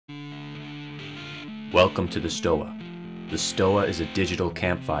Welcome to the Stoa. The Stoa is a digital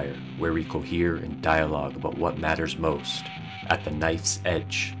campfire where we cohere and dialogue about what matters most at the knife's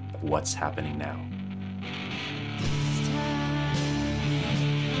edge of what's happening now.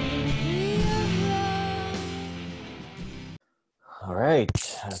 All right,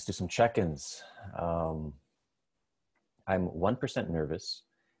 let's do some check-ins. I'm 1% nervous.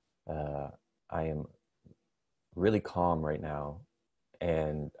 I am really calm right now,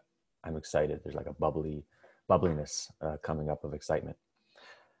 and I'm excited. There's like a bubbliness coming up of excitement.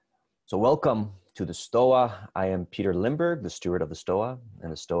 So welcome to the Stoa. I am Peter Limberg, the steward of the Stoa,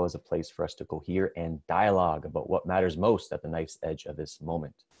 and the Stoa is a place for us to cohere and dialogue about what matters most at the knife's edge of this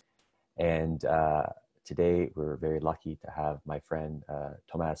moment. And today we're very lucky to have my friend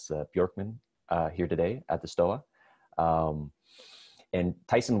Tomas Bjorkman here today at the Stoa. And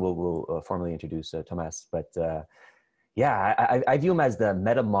Tyson will formally introduce Tomas, but yeah, I view him as the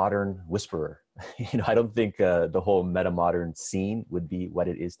metamodern whisperer. I don't think the whole metamodern scene would be what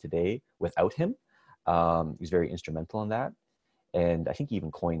it is today without him. He's very instrumental in that. And I think he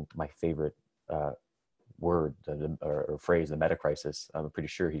even coined my favorite word or phrase, the meta crisis. I'm pretty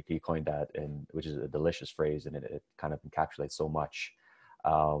sure he coined that, which is a delicious phrase, and it kind of encapsulates so much.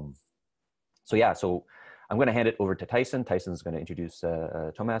 So I'm going to hand it over to Tyson. Tyson's going to introduce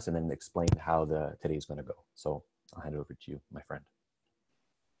Tomas and then explain how today's going to go. So I'll hand it over to you, my friend.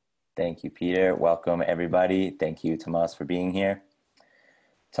 Thank you, Peter. Welcome, everybody. Thank you, Tomas, for being here.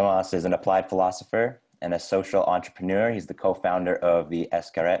 Tomas is an applied philosopher and a social entrepreneur. He's the co-founder of the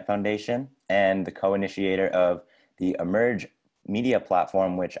Escaret Foundation and the co-initiator of the Emerge media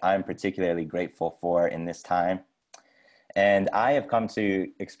platform, which I'm particularly grateful for in this time. And I have come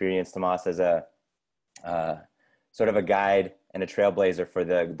to experience Tomas as a sort of a guide and a trailblazer for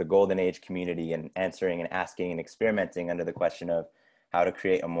the golden age community, and answering and asking and experimenting under the question of how to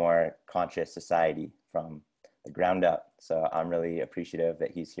create a more conscious society from the ground up. So I'm really appreciative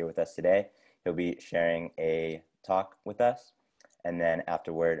that he's here with us today. He'll be sharing a talk with us, and then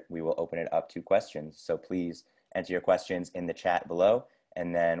afterward we will open it up to questions. So please enter your questions in the chat below,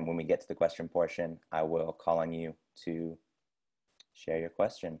 and then when we get to the question portion, I will call on you to share your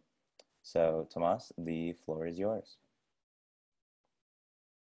question. So Tomas, the floor is yours.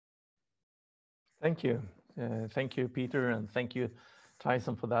 Thank you. Thank you, Peter, and thank you,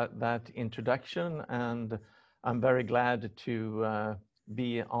 Tyson, for that introduction. And I'm very glad to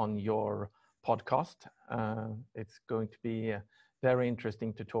be on your podcast. It's going to be very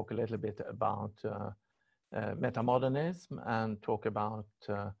interesting to talk a little bit about metamodernism and talk about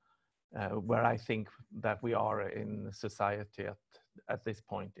where I think that we are in society at this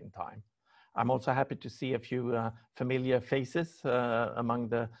point in time. I'm also happy to see a few familiar faces among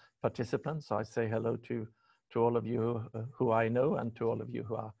the participants. So I say hello to all of you who I know, and to all of you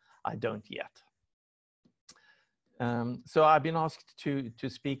who I don't yet. So I've been asked to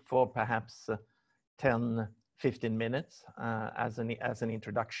speak for perhaps 10, 15 minutes as an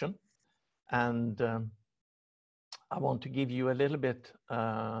introduction. And I want to give you a little bit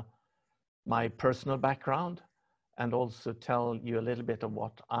my personal background, and also tell you a little bit of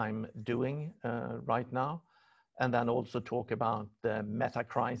what I'm doing right now. And then also talk about the meta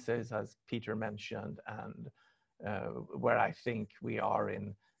crisis, as Peter mentioned, and where I think we are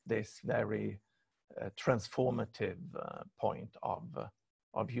in this very transformative point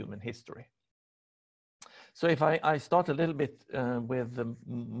of human history. So if I start a little bit with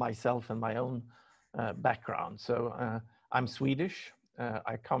myself and my own background. So I'm Swedish.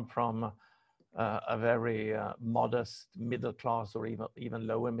 I come from a very modest middle class, or even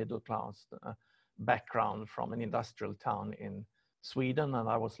lower middle class background, from an industrial town in Sweden. And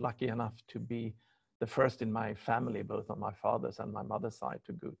I was lucky enough to be the first in my family, both on my father's and my mother's side,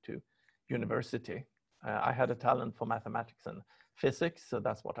 to go to university. I had a talent for mathematics and physics, so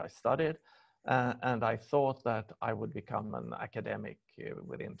that's what I studied. And I thought that I would become an academic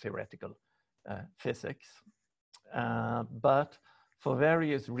within theoretical physics. But for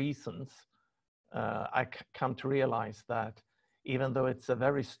various reasons, I come to realize that even though it's a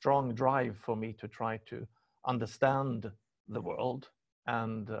very strong drive for me to try to understand the world,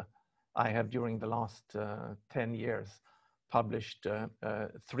 and I have during the last 10 years published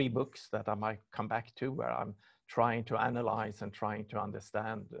 3 books that I might come back to, where I'm trying to analyze and trying to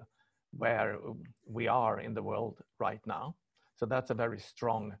understand where we are in the world right now. So that's a very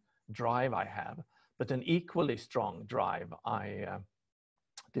strong drive I have. But an equally strong drive I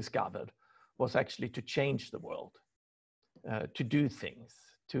discovered was actually to change the world, to do things,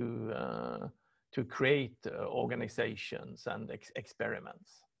 to create organizations and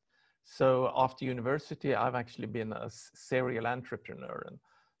experiments. So after university, I've actually been a serial entrepreneur and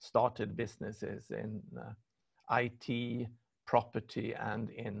started businesses in IT, property, and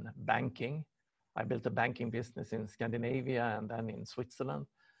in banking. I built a banking business in Scandinavia and then in Switzerland,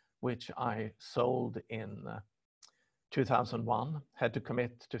 which I sold in 2001, had to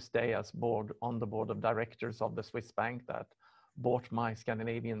commit to stay as on the board of directors of the Swiss bank that bought my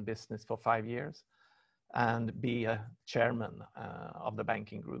Scandinavian business for 5 years, and be a chairman of the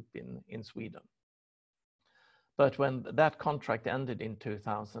banking group in Sweden. But when that contract ended in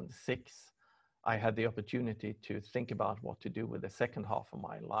 2006, I had the opportunity to think about what to do with the second half of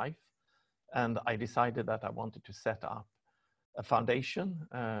my life. And I decided that I wanted to set up a foundation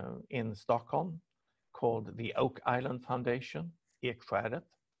in Stockholm called the Oak Island Foundation, Ekskäret.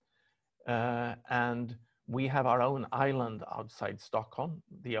 And we have our own island outside Stockholm,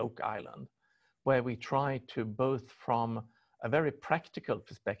 the Oak Island, where we try to, both from a very practical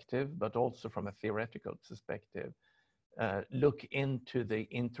perspective, but also from a theoretical perspective, look into the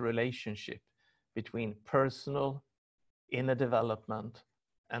interrelationship between personal, inner development,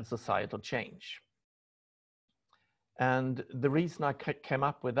 and societal change. And the reason I came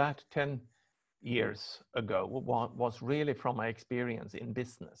up with that 10 years ago was really from my experience in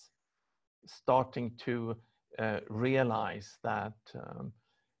business, starting to realize that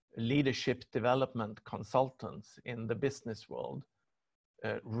leadership development consultants in the business world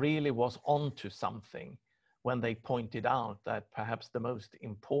really was onto something when they pointed out that perhaps the most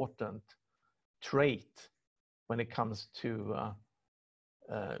important trait when it comes to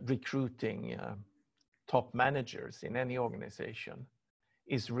recruiting top managers in any organization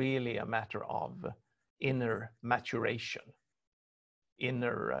is really a matter of inner maturation,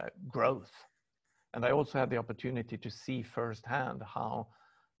 inner growth. And I also had the opportunity to see firsthand how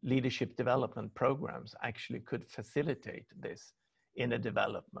leadership development programs actually could facilitate this inner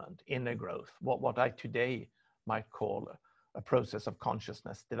development, inner growth, what I today might call a process of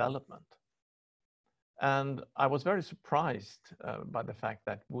consciousness development. And I was very surprised by the fact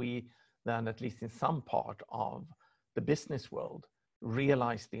that we then, at least in some part of the business world,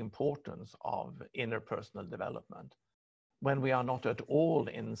 realized the importance of interpersonal development when we are not at all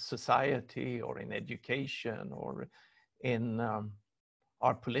in society or in education or in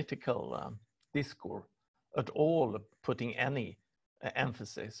our political discourse at all putting any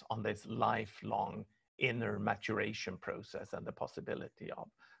emphasis on this lifelong inner maturation process and the possibility of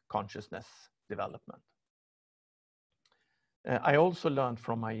consciousness development. I also learned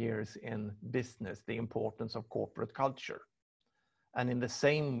from my years in business the importance of corporate culture. And in the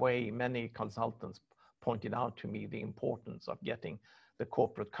same way, many consultants pointed out to me the importance of getting the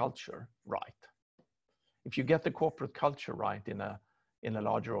corporate culture right. If you get the corporate culture right in a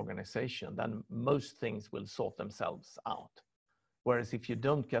larger organization, then most things will sort themselves out. Whereas if you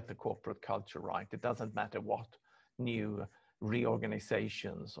don't get the corporate culture right, it doesn't matter what new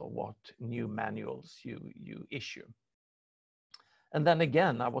reorganizations or what new manuals you issue. And then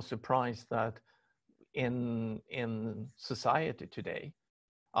again, I was surprised that in society today,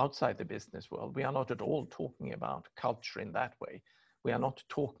 outside the business world, we are not at all talking about culture in that way. We are not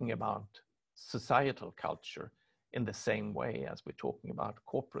talking about societal culture in the same way as we're talking about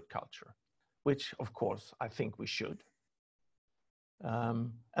corporate culture, which of course I think we should.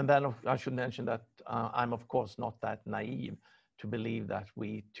 And then I should mention that I'm of course not that naive to believe that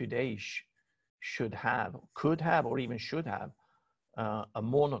we today should have, could have, or even should have a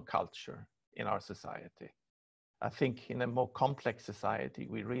monoculture in our society. I think in a more complex society,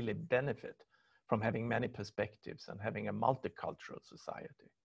 we really benefit from having many perspectives and having a multicultural society.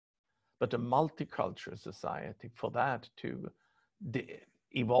 But a multicultural society, for that to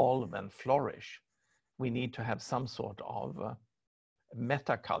evolve and flourish, we need to have some sort of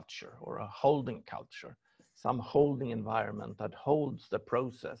metaculture or a holding culture, some holding environment that holds the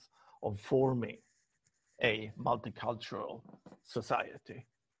process of forming a multicultural society.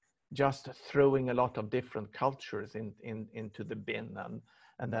 Just throwing a lot of different cultures into the bin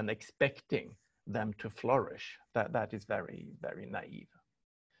and then expecting them to flourish, that is very, very naive.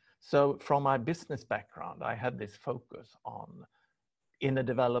 So from my business background, I had this focus on inner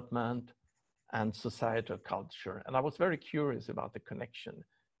development and societal culture. And I was very curious about the connection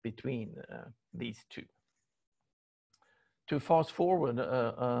between these two. To fast forward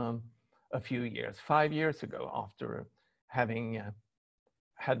a few years, 5 years ago, after having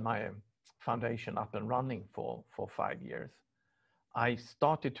had my foundation up and running for 5 years, I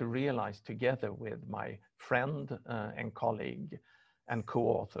started to realize, together with my friend and colleague and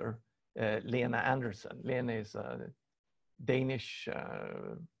co-author, Lena Andersen. Lena is a Danish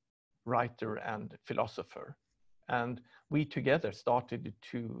writer and philosopher. And we together started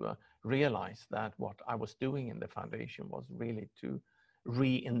to realize that what I was doing in the foundation was really to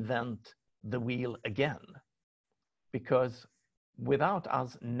reinvent the wheel again. Because without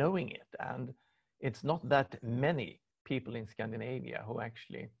us knowing it, and it's not that many people in Scandinavia who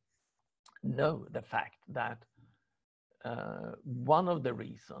actually know the fact that one of the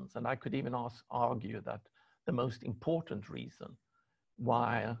reasons, and I could even argue that the most important reason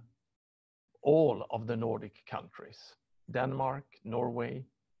why all of the Nordic countries, Denmark, Norway,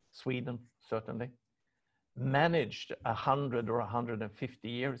 Sweden, certainly, managed 100 or 150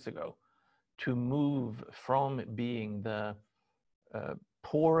 years ago to move from being the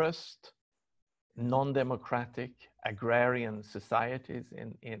poorest, non-democratic agrarian societies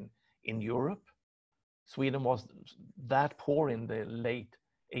in Europe. Sweden was that poor in the late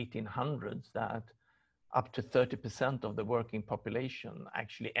 1800s that up to 30% of the working population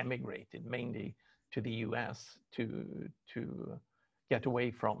actually emigrated, mainly to the US, to get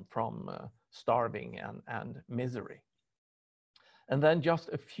away from starving and misery. And then just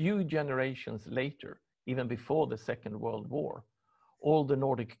a few generations later, even before the Second World War, all the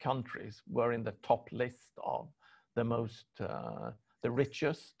Nordic countries were in the top list of the most, the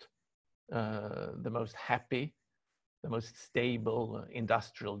richest, the most happy, the most stable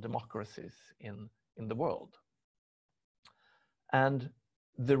industrial democracies in the world. And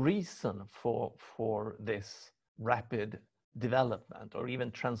the reason for this rapid development or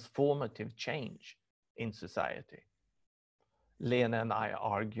even transformative change in society, Lena and I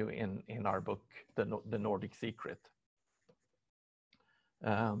argue in our book, The Nordic Secret,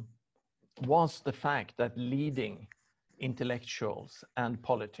 was the fact that leading intellectuals and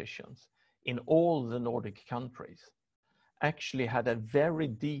politicians in all the Nordic countries actually had a very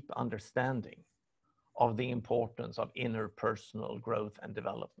deep understanding of the importance of interpersonal growth and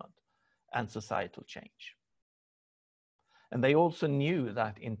development and societal change. And they also knew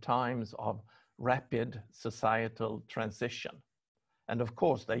that in times of rapid societal transition, and of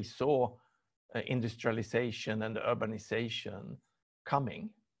course they saw industrialization and urbanization coming,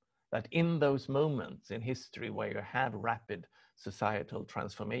 that in those moments in history where you have rapid societal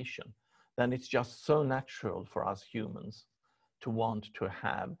transformation, then it's just so natural for us humans to want to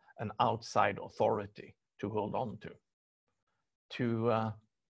have an outside authority to hold on to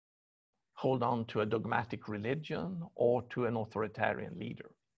hold on to a dogmatic religion or to an authoritarian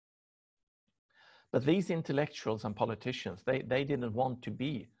leader. But these intellectuals and politicians, they didn't want to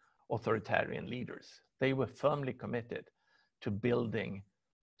be authoritarian leaders. They were firmly committed to building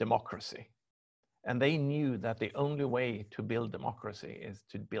democracy. And they knew that the only way to build democracy is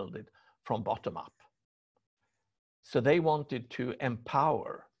to build it from bottom up. So they wanted to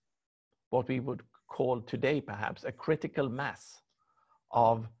empower what we would call today perhaps a critical mass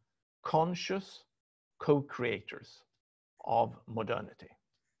of conscious co-creators of modernity.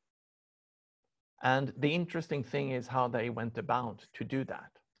 And the interesting thing is how they went about to do that.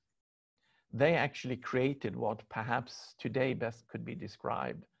 They actually created what perhaps today best could be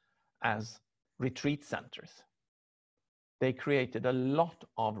described as retreat centers. They created a lot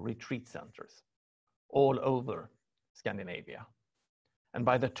of retreat centers all over Scandinavia. And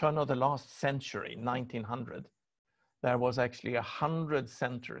by the turn of the last century, 1900, there was actually 100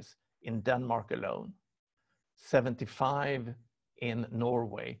 centers in Denmark alone, 75 in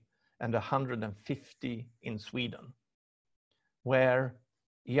Norway, and 150 in Sweden, where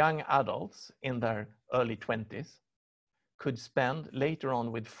young adults in their early 20s could spend later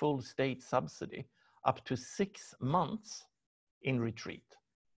on with full state subsidy up to 6 months in retreat,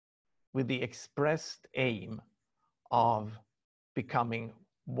 with the expressed aim of becoming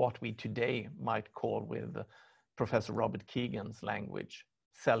what we today might call, with Professor Robert Keegan's language,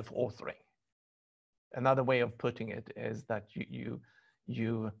 self-authoring. Another way of putting it is that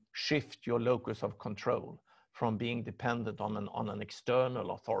you shift your locus of control from being dependent on an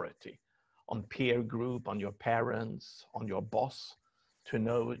external authority, on peer group, on your parents, on your boss, to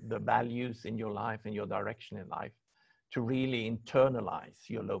know the values in your life and your direction in life, to really internalize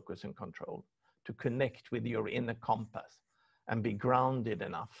your locus and control, to connect with your inner compass and be grounded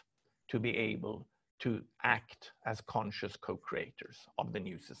enough to be able to act as conscious co-creators of the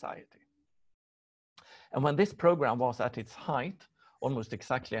new society. And when this program was at its height, almost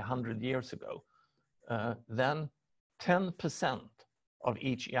exactly 100 years ago, then 10% of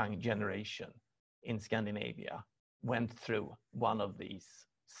each young generation in Scandinavia went through one of these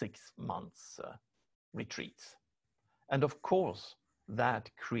 6 months retreats. And of course, that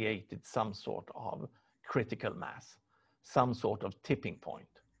created some sort of critical mass, some sort of tipping point,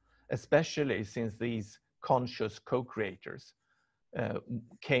 especially since these conscious co-creators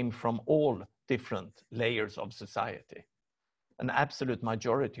came from all different layers of society. An absolute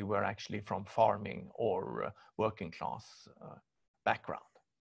majority were actually from farming or working class background.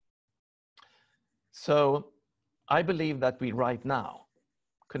 So I believe that we right now,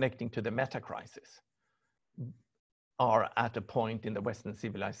 connecting to the meta crisis, are at a point in the Western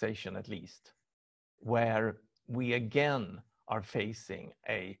civilization at least, where we again are facing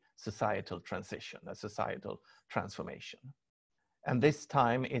a societal transition, a societal transformation. And this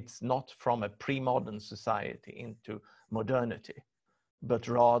time it's not from a pre-modern society into modernity, but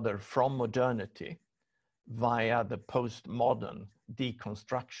rather from modernity via the postmodern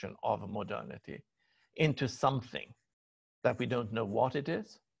deconstruction of modernity into something that we don't know what it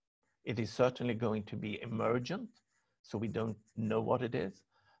is. It is certainly going to be emergent, so we don't know what it is.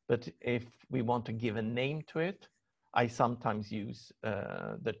 But if we want to give a name to it, I sometimes use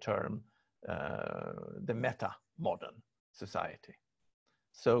the term the meta-modern society.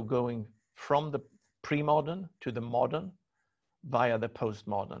 So going from the pre-modern to the modern via the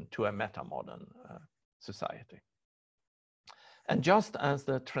postmodern to a meta-modern society. And just as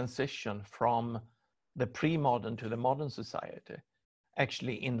the transition from the pre-modern to the modern society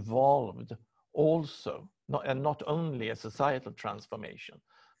actually involved also, not only a societal transformation,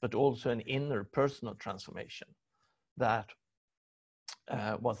 but also an inner personal transformation that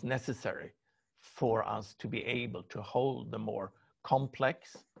was necessary for us to be able to hold the more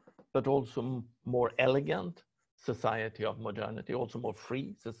complex, but also more elegant society of modernity, also more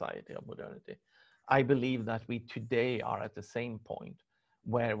free society of modernity. I believe that we today are at the same point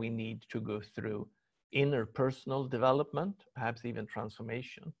where we need to go through inner personal development, perhaps even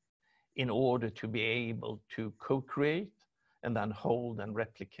transformation, in order to be able to co-create and then hold and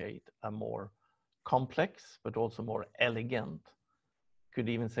replicate a more complex, but also more elegant, could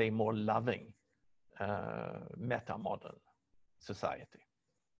even say more loving, meta-modern society.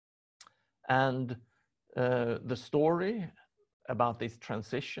 And the story about this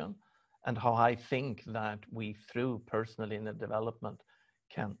transition and how I think that we, through personal inner development,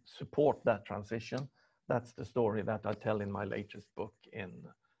 can support that transition, that's the story that I tell in my latest book, in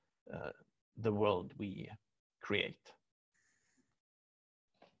The World We Create.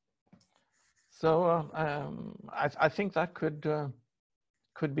 So I think that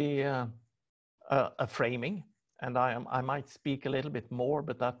could be a framing, and I might speak a little bit more,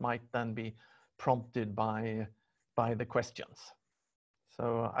 but that might then be prompted by the questions.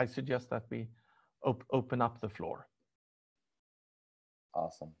 So I suggest that we open up the floor.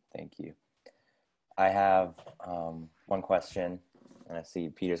 Awesome, thank you. I have one question, and I see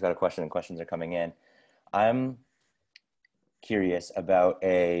Peter's got a question, and questions are coming in. I'm curious about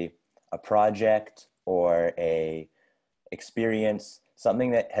a project or a experience,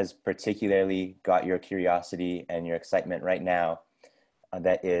 something that has particularly got your curiosity and your excitement right now,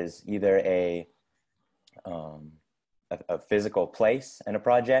 that is either a physical place and a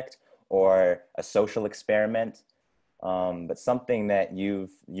project, or a social experiment, but something that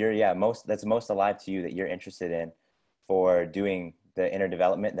that's most alive to you, that you're interested in for doing the inner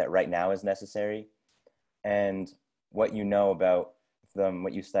development that right now is necessary, and what you know about them,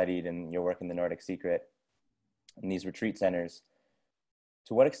 what you studied in your work in the Nordic Secret in these retreat centers.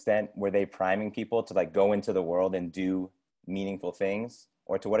 To what extent were they priming people to like go into the world and do meaningful things,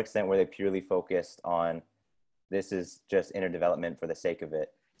 or to what extent were they purely focused on this is just inner development for the sake of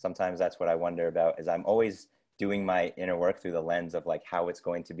it? Sometimes that's what I wonder about, is I'm always doing my inner work through the lens of like how it's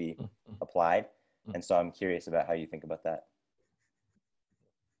going to be applied. And so I'm curious about how you think about that.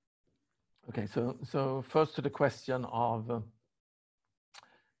 Okay, so first to the question of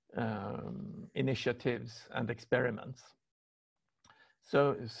initiatives and experiments.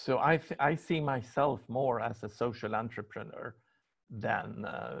 So I see myself more as a social entrepreneur than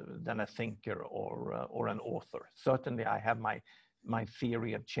a thinker or an author. Certainly, I have my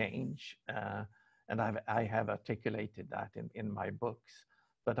theory of change, and I have articulated that in my books.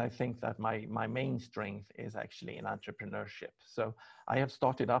 But I think that my main strength is actually in entrepreneurship. So I have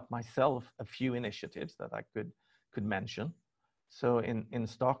started up myself a few initiatives that I could mention. So in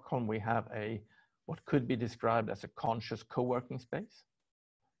Stockholm, we have what could be described as a conscious co-working space,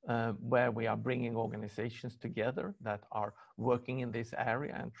 where we are bringing organizations together that are working in this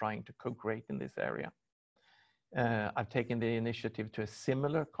area and trying to co-create in this area. I've taken the initiative to a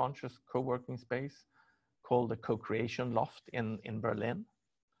similar conscious co-working space called the Co-Creation Loft in Berlin,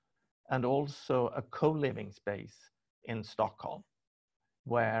 and also a co-living space in Stockholm,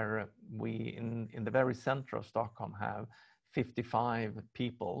 where we, in the very center of Stockholm, have 55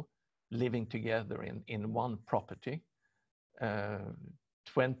 people living together in one property,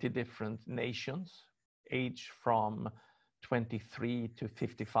 20 different nations, age from 23 to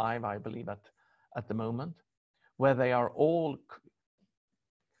 55, I believe, at the moment, where they are all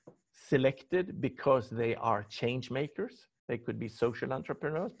selected because they are change makers. They could be social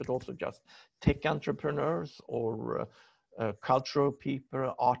entrepreneurs, but also just tech entrepreneurs or cultural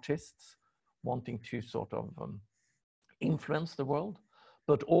people, artists wanting to sort of influence the world,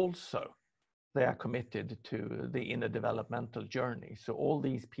 but also they are committed to the inner developmental journey. So all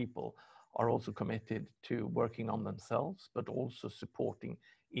these people are also committed to working on themselves, but also supporting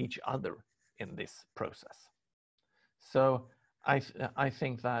each other in this process. So I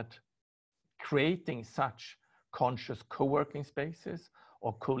think that creating such conscious co-working spaces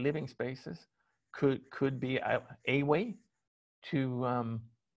or co-living spaces could be a way to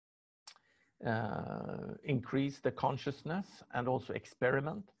increase the consciousness and also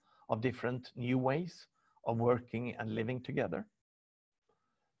experiment of different new ways of working and living together.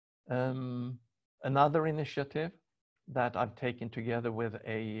 Another initiative that I've taken together with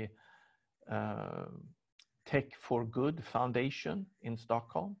a Tech for Good Foundation in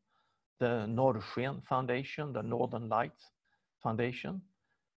Stockholm, the Norrsken Foundation, the Northern Lights Foundation.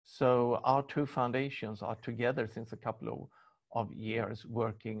 So our two foundations are together since a couple of years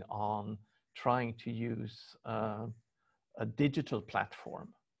working on trying to use a digital platform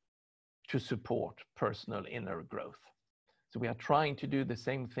to support personal inner growth. So we are trying to do the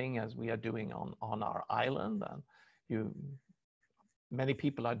same thing as we are doing on our island, and many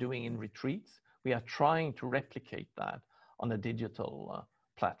people are doing in retreats. We are trying to replicate that on a digital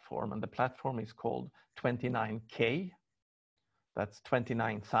platform, and the platform is called 29K. That's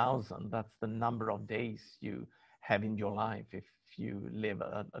 29,000. That's the number of days you have in your life if you live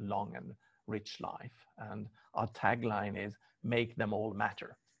a long and rich life. And our tagline is "Make them all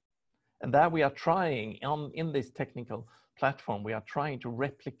matter." And that we are trying in this technical platform, we are trying to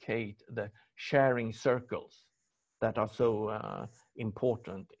replicate the sharing circles that are so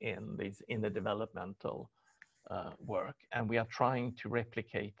important in the developmental work. And we are trying to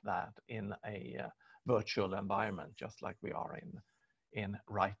replicate that in a virtual environment, just like we are in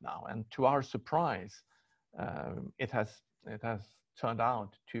right now. And to our surprise, it has turned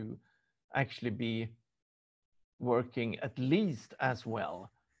out to actually be working at least as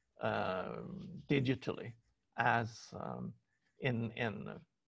well digitally as in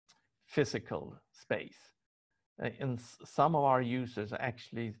physical space. And some of our users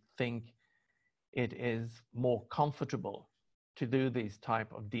actually think it is more comfortable to do this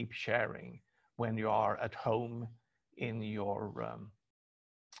type of deep sharing when you are at home in your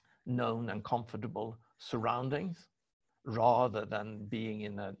known and comfortable surroundings, rather than being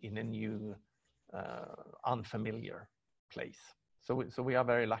in a new unfamiliar place. So we are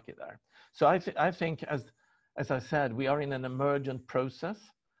very lucky there. So I think, as I said, we are in an emergent process.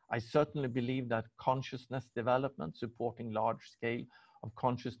 I certainly believe that consciousness development, supporting large scale of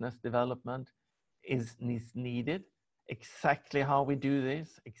consciousness development is needed. Exactly how we do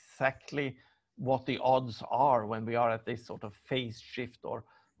this, exactly what the odds are when we are at this sort of phase shift or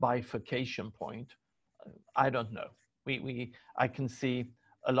bifurcation point, I don't know. I can see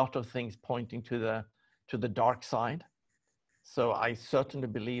a lot of things pointing to the dark side. So I certainly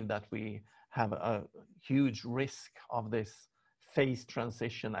believe that we have a huge risk of this phase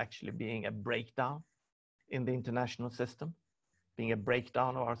transition actually being a breakdown in the international system, being a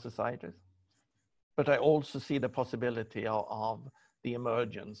breakdown of our societies. But I also see the possibility of the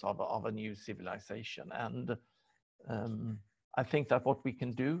emergence of a new civilization. And I think that what we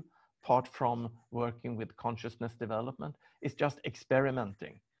can do, apart from working with consciousness development, is just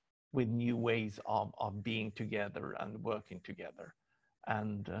experimenting with new ways of being together and working together,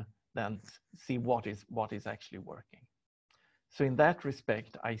 and then see what is actually working. So in that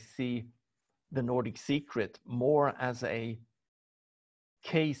respect, I see the Nordic Secret more as a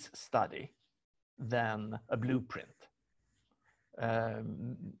case study than a blueprint.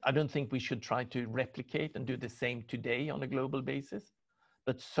 I don't think we should try to replicate and do the same today on a global basis,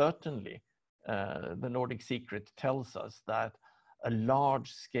 but certainly the Nordic Secret tells us that a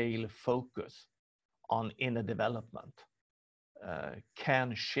large-scale focus on inner development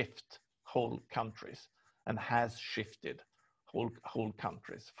can shift whole countries, and has shifted whole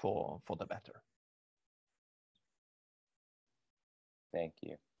countries for the better. Thank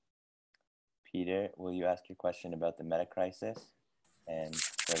you. Peter, will you ask your question about the meta crisis? And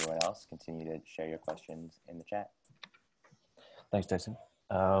for everyone else, continue to share your questions in the chat. Thanks, Tyson.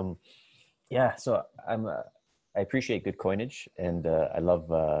 Yeah, so I appreciate good coinage, and I love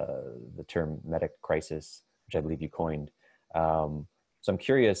the term meta crisis, which I believe you coined. So I'm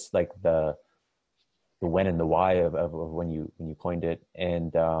curious, like the when and the why of when you coined it,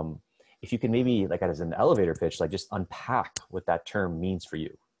 and if you can maybe, like as an elevator pitch, like just unpack what that term means for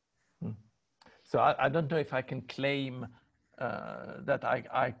you. So I don't know if I can claim that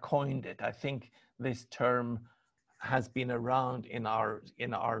I coined it. I think this term has been around in our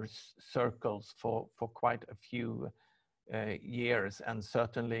circles for quite a few years, and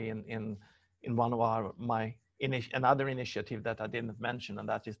certainly in one of another initiative that I didn't mention, and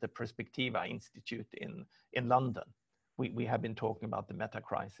that is the Perspectiva Institute in London. We have been talking about the meta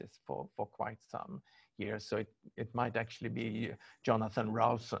crisis for quite some years, so it might actually be Jonathan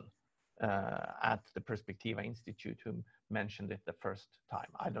Rowson at the Perspectiva Institute who mentioned it the first time.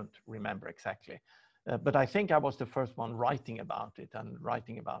 I don't remember exactly, but I think I was the first one writing about it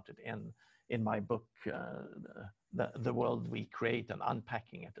in my book, The World We Create, and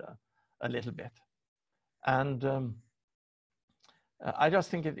unpacking it a little bit. And I just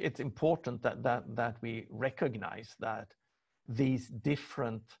think it's important that we recognize that these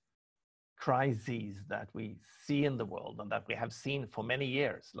different crises that we see in the world and that we have seen for many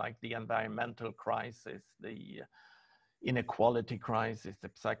years, like the environmental crisis, the inequality crisis, the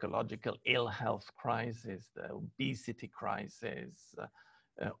psychological ill health crisis, the obesity crisis,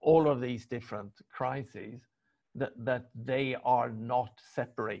 all of these different crises, that they are not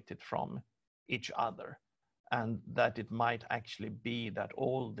separated from each other, and that it might actually be that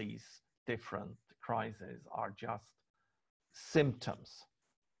all these different crises are just symptoms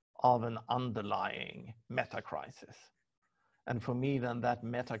of an underlying meta crisis. And for me, then, that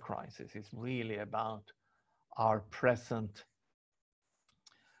meta crisis is really about our present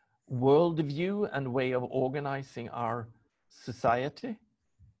worldview and way of organizing our society,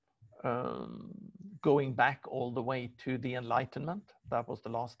 going back all the way to the Enlightenment. That was the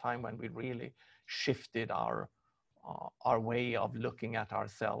last time when we really shifted our way of looking at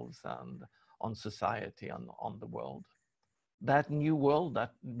ourselves and on society and on the world. That new world,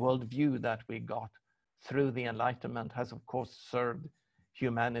 that worldview that we got through the Enlightenment has, of course, served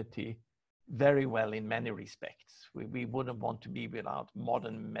humanity very well in many respects. We wouldn't want to be without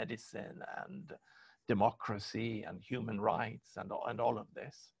modern medicine and democracy and human rights and all of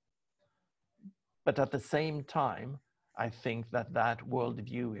this. But at the same time, I think that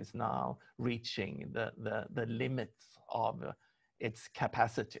worldview is now reaching the limits of its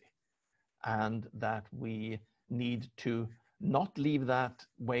capacity, and that we need to not leave that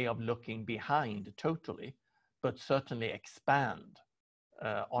way of looking behind totally, but certainly expand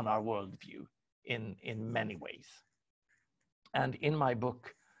on our worldview in many ways. And in my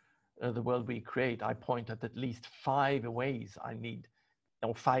book, The World We Create, I point at least 5 ways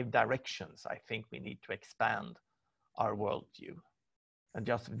or 5 directions I think we need to expand our worldview. And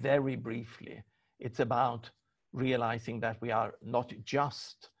just very briefly, it's about realizing that we are not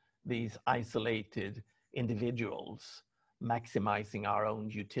just these isolated individuals maximizing our own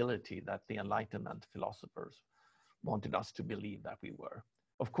utility that the Enlightenment philosophers wanted us to believe that we were.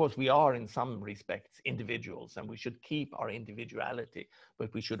 Of course, we are in some respects individuals, and we should keep our individuality,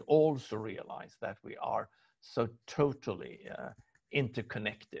 but we should also realize that we are so totally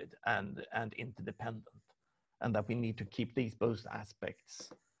interconnected and interdependent, and that we need to keep these both aspects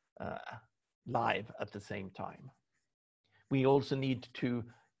live at the same time. We also need to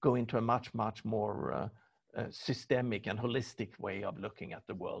go into a much more systemic and holistic way of looking at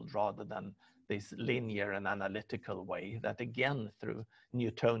the world, rather than this linear and analytical way that, again, through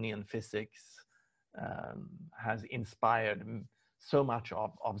Newtonian physics, has inspired so much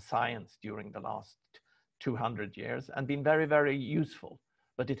of science during the last 200 years and been very, very useful.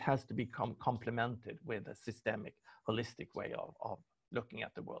 But it has to become complemented with a systemic, holistic way of looking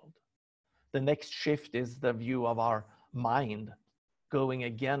at the world. The next shift is the view of our mind, going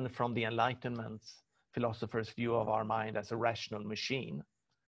again from the Enlightenment philosophers' view of our mind as a rational machine,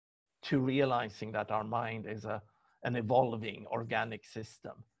 to realizing that our mind is an evolving organic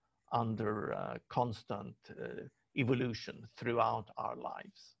system under constant evolution throughout our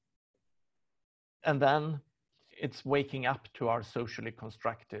lives. And then it's waking up to our socially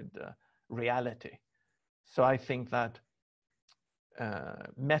constructed reality. So I think that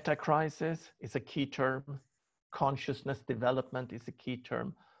meta-crisis is a key term, consciousness development is a key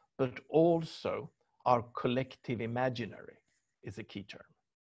term, but also our collective imaginary is a key term.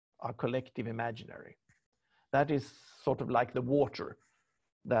 Our collective imaginary. That is sort of like the water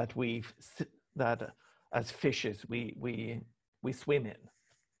that as fishes we swim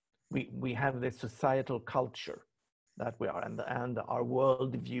in. We have this societal culture that we are, and our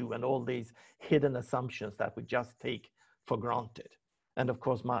worldview and all these hidden assumptions that we just take for granted. And of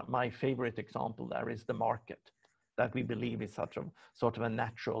course, my favorite example there is the market, that we believe is such a sort of a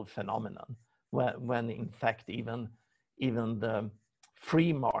natural phenomenon, when in fact even the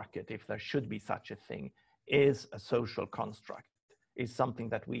free market, if there should be such a thing, is a social construct, is something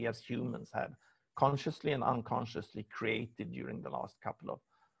that we as humans have consciously and unconsciously created during the last couple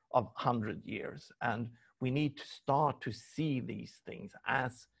of 100 years. And we need to start to see these things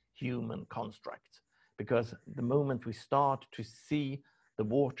as human constructs, because the moment we start to see the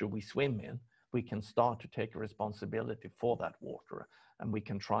water we swim in, we can start to take responsibility for that water, and we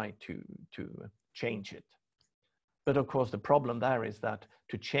can try to change it. But of course, the problem there is that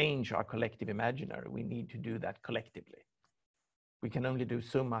to change our collective imaginary, we need to do that collectively. We can only do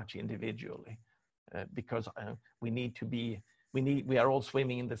so much individually, because we are all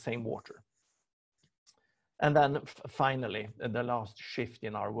swimming in the same water. And then finally, the last shift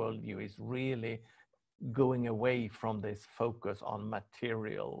in our worldview is really going away from this focus on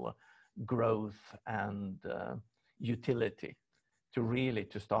material growth and utility,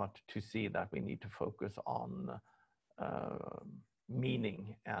 to start to see that we need to focus on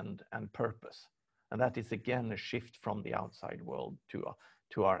meaning and purpose. And that is again a shift from the outside world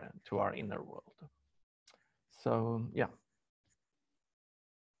to our inner world. So yeah.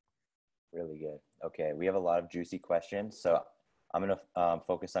 Really good. Okay, we have a lot of juicy questions, so I'm going to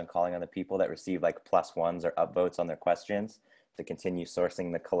focus on calling on the people that receive like +1s or upvotes on their questions to continue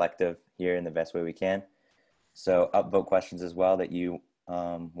sourcing the collective here in the best way we can. So upvote questions as well that you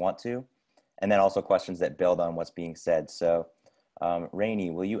want to, and then also questions that build on what's being said. So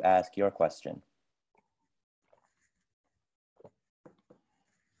Rainey, will you ask your question?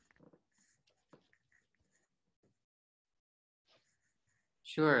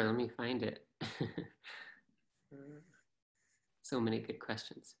 Sure, let me find it. So many good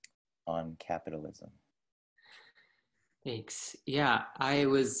questions. On capitalism. Thanks. Yeah, I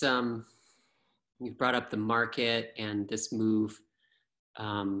was, you brought up the market and this move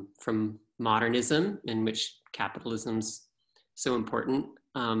from modernism, in which capitalism's so important.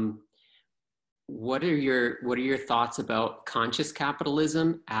 What are your thoughts about conscious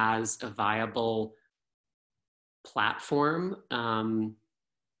capitalism as a viable platform?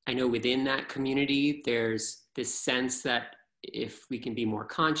 I know within that community, there's this sense that if we can be more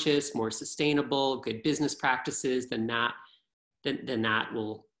conscious, more sustainable, good business practices, then that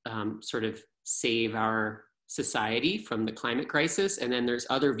will sort of save our society from the climate crisis. And then there's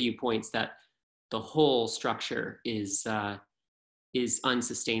other viewpoints that the whole structure is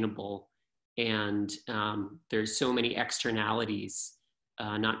unsustainable, and there's so many externalities,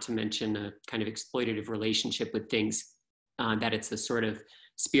 not to mention a kind of exploitative relationship with things, that it's a sort of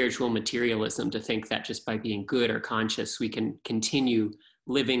spiritual materialism to think that just by being good or conscious, we can continue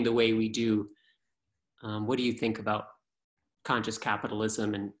living the way we do. What do you think about conscious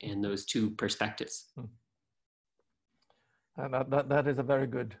capitalism and those two perspectives? That is a very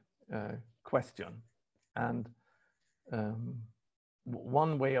good question. And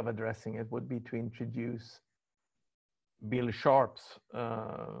one way of addressing it would be to introduce Bill Sharp's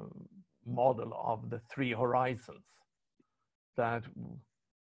model of the 3 horizons. That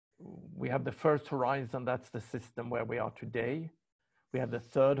we have the first horizon, that's the system where we are today. We have the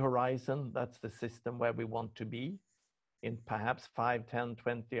third horizon, that's the system where we want to be in perhaps 5, 10,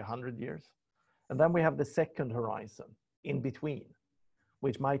 20, 100 years. And then we have the second horizon in between,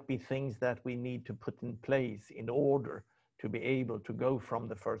 which might be things that we need to put in place in order to be able to go from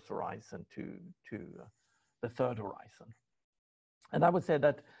the first horizon to the third horizon. And I would say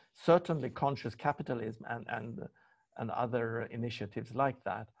that certainly conscious capitalism and other initiatives like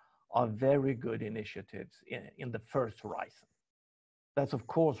that are very good initiatives in the first horizon. That's of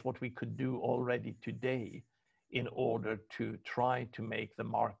course what we could do already today in order to try to make the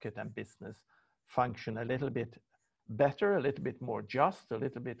market and business function a little bit better, a little bit more just, a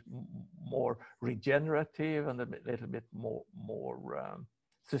little bit more regenerative, and a little bit more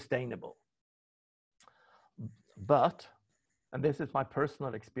sustainable. But, and this is my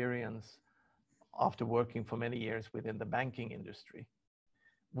personal experience after working for many years within the banking industry,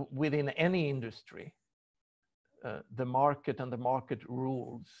 within any industry, the market and the market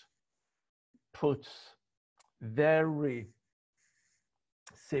rules puts very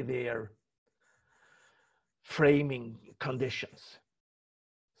severe framing conditions.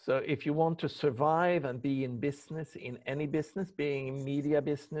 So if you want to survive and be in business, in any business, being in media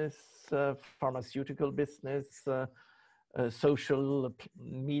business, pharmaceutical business, social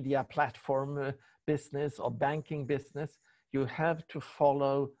media platform business, or banking business, you have to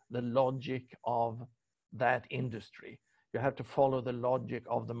follow the logic of that industry. You have to follow the logic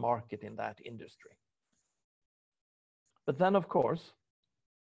of the market in that industry. But then, of course,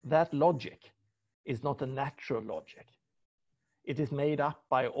 that logic is not a natural logic. It is made up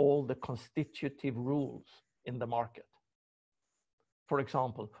by all the constitutive rules in the market. For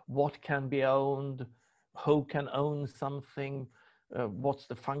example, what can be owned, who can own something, what's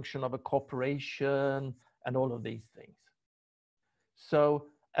the function of a corporation, and all of these things. So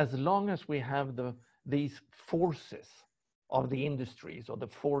as long as we have the these forces of the industries or the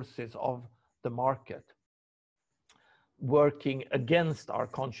forces of the market working against our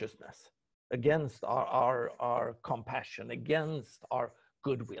consciousness, against our compassion, against our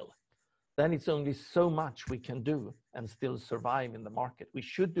goodwill, then it's only so much we can do and still survive in the market. We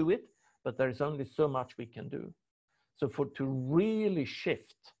should do it, but there's only so much we can do. So to really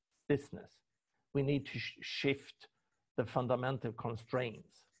shift business, we need to shift the fundamental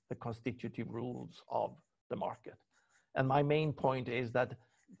constraints, the constitutive rules of the market. And my main point is that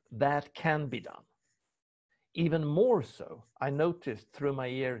that can be done. Even more so, I noticed through my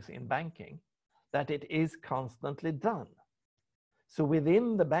years in banking that it is constantly done. So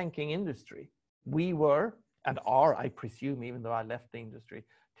within the banking industry, we were, and are, I presume, even though I left the industry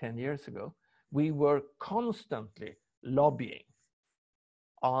 10 years ago, we were constantly lobbying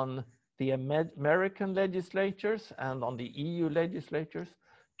on the American legislatures and on the EU legislatures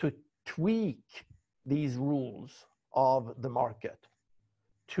to tweak these rules of the market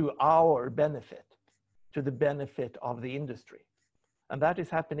to our benefit, to the benefit of the industry. And that is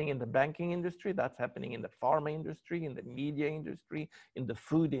happening in the banking industry, that's happening in the pharma industry, in the media industry, in the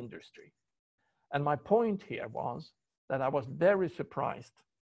food industry. And my point here was that I was very surprised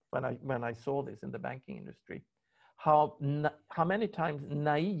when I saw this in the banking industry, how many times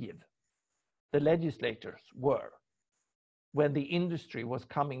naive the legislators were when the industry was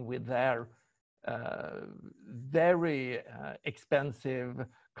coming with their very expensive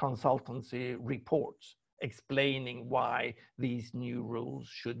consultancy reports explaining why these new rules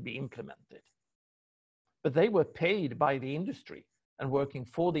should be implemented. But they were paid by the industry and working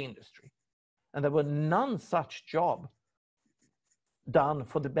for the industry. And there were none such job done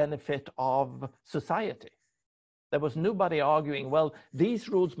for the benefit of society. There was nobody arguing, well, these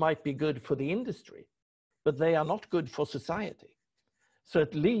rules might be good for the industry, but they are not good for society. So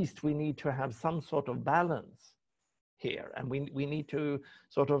at least we need to have some sort of balance here. And we need to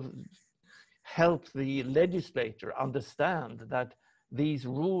sort of help the legislator understand that these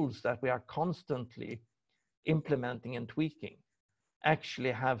rules that we are constantly implementing and tweaking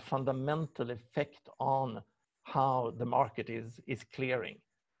actually have fundamental effect on how the market is clearing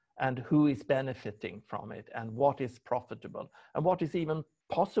and who is benefiting from it and what is profitable and what is even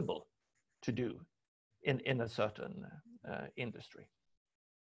possible to do in a certain industry.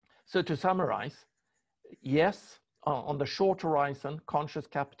 So to summarize, yes, on the short horizon, conscious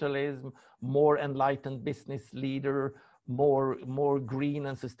capitalism, more enlightened business leader, more green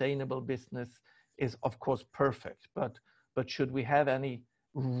and sustainable business is of course perfect. But should we have any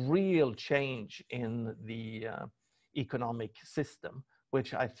real change in the economic system,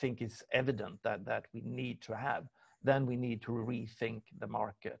 which I think is evident that we need to have, then we need to rethink the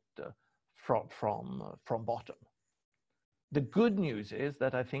market from bottom. The good news is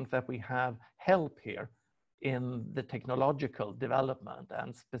that I think that we have help here in the technological development,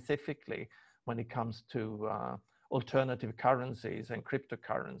 and specifically when it comes to alternative currencies and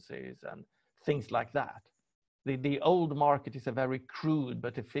cryptocurrencies and things like that. The old market is a very crude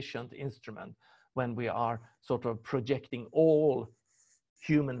but efficient instrument when we are sort of projecting all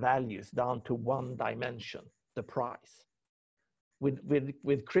human values down to one dimension, the price.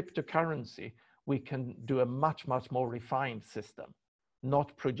 With cryptocurrency, we can do a much more refined system,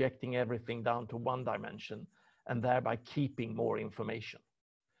 not projecting everything down to one dimension and thereby keeping more information.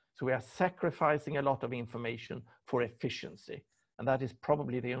 So we are sacrificing a lot of information for efficiency. And that is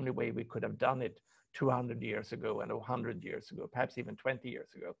probably the only way we could have done it 200 years ago and 100 years ago, perhaps even 20 years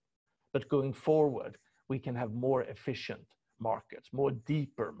ago. But going forward, we can have more efficient markets, more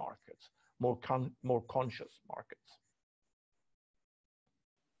deeper markets, more conscious markets.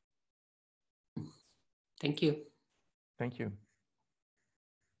 Thank you. Thank you.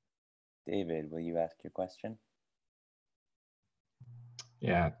 David, will you ask your question?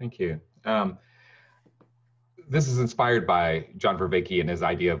 Yeah, thank you. This is inspired by John Vervaeke and his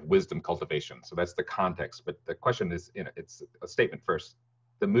idea of wisdom cultivation. So that's the context, but the question is, it's a statement first.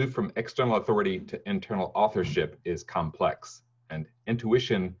 The move from external authority to internal authorship is complex, and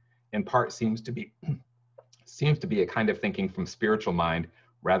intuition in part seems to be a kind of thinking from spiritual mind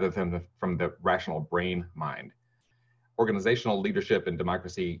rather than from the rational brain mind. Organizational leadership in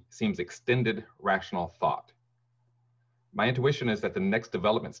democracy seems extended rational thought. My intuition is that the next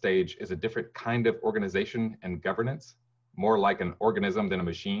development stage is a different kind of organization and governance, more like an organism than a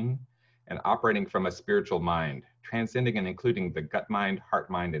machine, and operating from a spiritual mind, transcending and including the gut mind, heart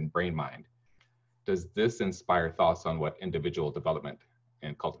mind, and brain mind. Does this inspire thoughts on what individual development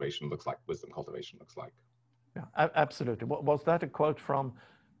and cultivation looks like, wisdom cultivation looks like? Yeah, absolutely. Was that a quote from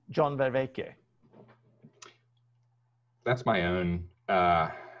John Vervaeke? That's my own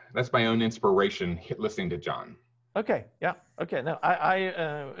That's my own inspiration listening to John. Okay, yeah, okay. No, I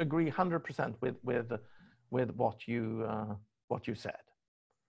agree 100% with what you said.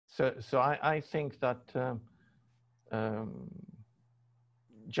 So I think that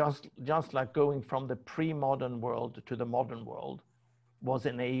just like going from the pre-modern world to the modern world was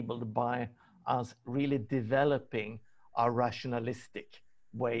enabled by us really developing our rationalistic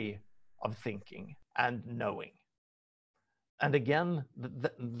way of thinking and knowing. And again,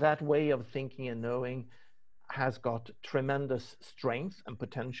 that way of thinking and knowing has got tremendous strength and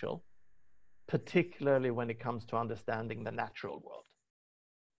potential, particularly when it comes to understanding the natural world.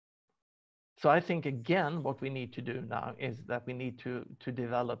 So I think, again, what we need to do now is that we need to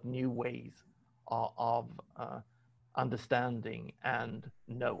develop new ways of understanding and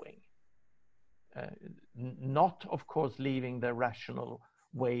knowing. Not, of course, leaving the rational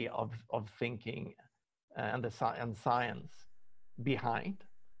way of thinking and science behind,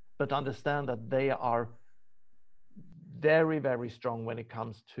 but understand that they are very, very strong when it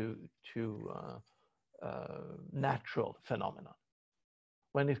comes to natural phenomena.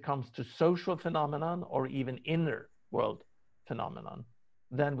 When it comes to social phenomenon or even inner world phenomenon,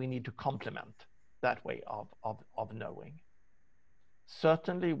 then we need to complement that way of knowing.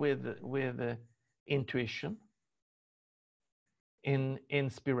 Certainly with intuition,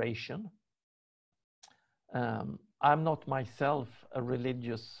 inspiration. I'm not myself a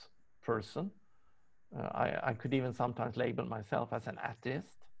religious person. I could even sometimes label myself as an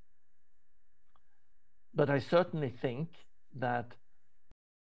atheist. But I certainly think that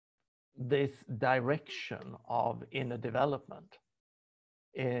this direction of inner development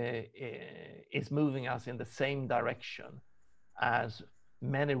is moving us in the same direction as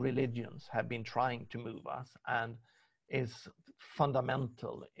many religions have been trying to move us, and is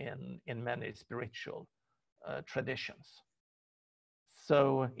fundamental in many spiritual traditions.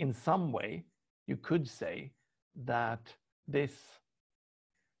 So in some way, you could say that this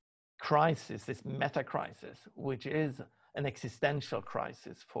crisis, this meta crisis, which is an existential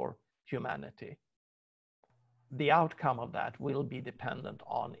crisis for humanity, the outcome of that will be dependent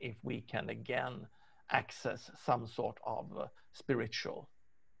on if we can again access some sort of spiritual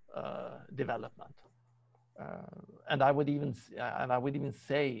development. And I would even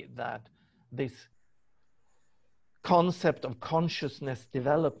say that this concept of consciousness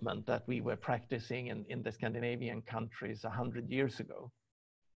development that we were practicing in the Scandinavian countries 100 years ago,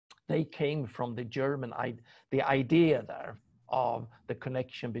 they came from the German, the idea there of the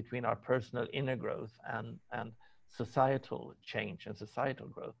connection between our personal inner growth and societal change and societal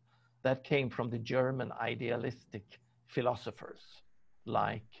growth. That came from the German idealistic philosophers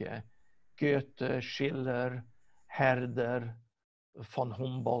like Goethe, Schiller, Herder, von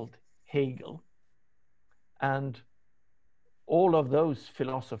Humboldt, Hegel. And all of those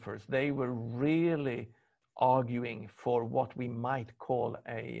philosophers, they were really arguing for what we might call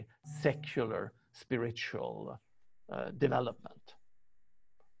a secular spiritual development.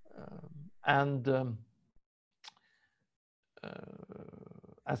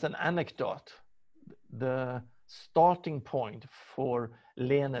 As an anecdote, the starting point for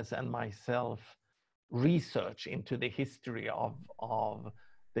Lene's and myself research into the history of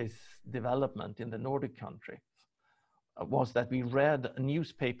this development in the Nordic countries was that we read a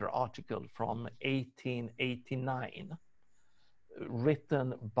newspaper article from 1889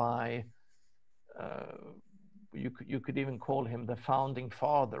 written by, you could even call him the founding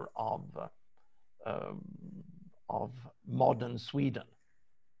father of modern Sweden,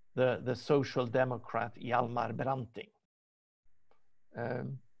 the social democrat Hjalmar Branting.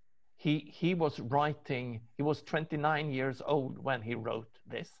 He was 29 years old when he wrote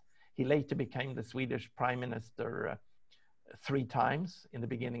this. He later became the Swedish prime minister 3 times in the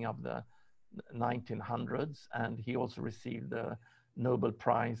beginning of the 1900s, and he also received the Nobel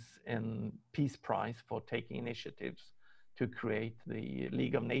Peace Prize for taking initiatives to create the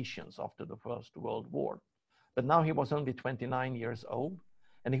League of Nations after the First World War. But now he was only 29 years old,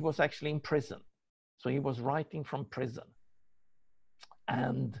 and he was actually in prison. So he was writing from prison.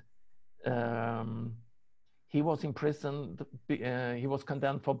 And he was in prison, he was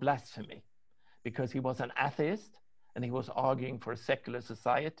condemned for blasphemy because he was an atheist and he was arguing for a secular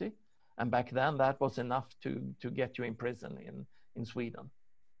society. And back then that was enough to get you in prison in Sweden.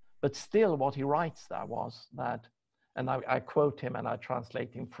 But still what he writes there was that, and I quote him and I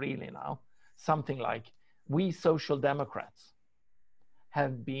translate him freely now, something like, we social democrats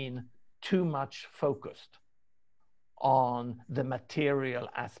have been too much focused on the material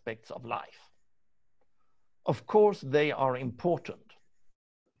aspects of life. Of course, they are important,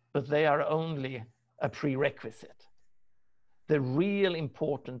 but they are only a prerequisite. the real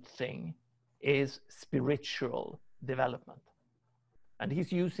important thing is spiritual development. And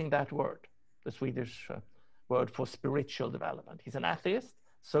he's using that word, the Swedish word for spiritual development. He's an atheist,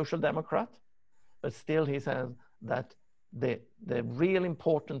 social democrat, but still he says that the real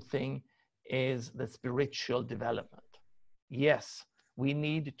important thing is the spiritual development. Yes, we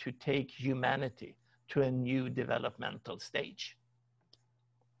need to take humanity to a new developmental stage.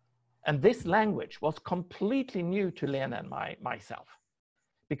 And this language was completely new to Lena and myself,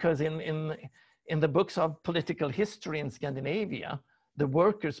 because in the books of political history in Scandinavia, the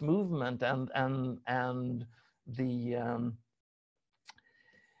workers' movement and the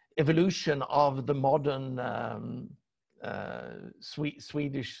evolution of the modern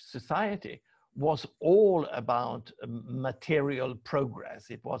Swedish society was all about material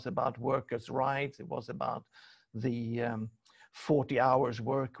progress. It was about workers' rights. It was about the 40 hours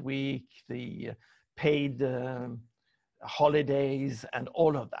work week, the paid holidays, and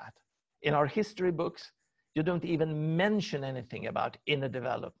all of that. In our history books, you don't even mention anything about inner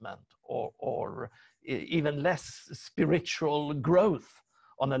development or even less spiritual growth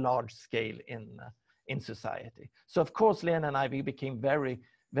on a large scale in society. So of course, Lena and I, we became very,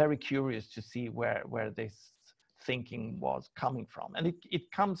 very curious to see where this thinking was coming from. And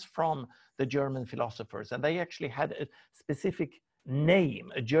it comes from the German philosophers, and they actually had a specific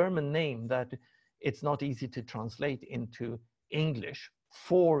name, a German name that it's not easy to translate into English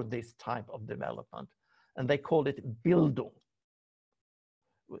for this type of development. And they called it Bildung,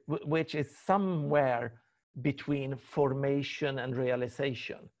 which is somewhere between formation and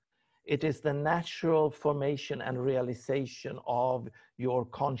realization. It is the natural formation and realization of your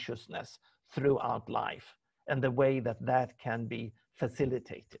consciousness throughout life, and the way that that can be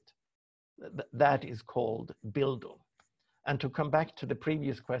facilitated. That is called Bildung. And to come back to the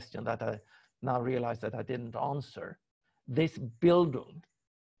previous question that I now realize that I didn't answer, this Bildung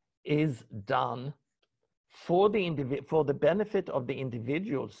is done for the benefit of the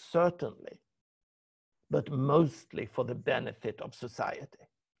individual, certainly, but mostly for the benefit of society.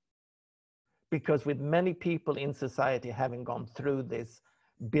 Because with many people in society having gone through this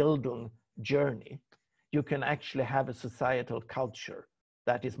Bildung journey, you can actually have a societal culture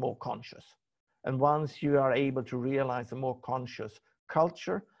that is more conscious. And once you are able to realize a more conscious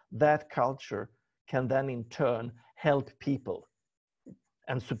culture, that culture can then in turn help people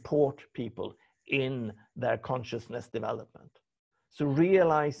and support people in their consciousness development. So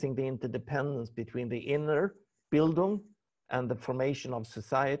realizing the interdependence between the inner Bildung and the formation of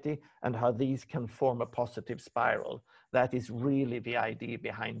society, and how these can form a positive spiral, that is really the idea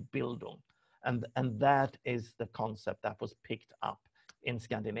behind Bildung. And that is the concept that was picked up in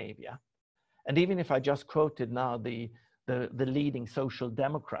Scandinavia. And even if I just quoted now the leading social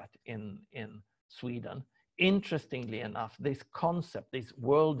democrat in Sweden, interestingly enough, this concept, this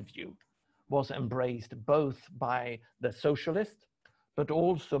worldview, was embraced both by the socialists, but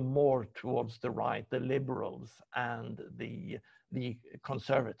also more towards the right, the liberals and the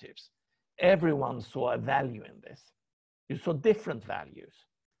conservatives. Everyone saw a value in this. You saw different values.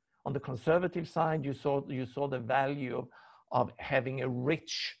 On the conservative side, you saw the value of having a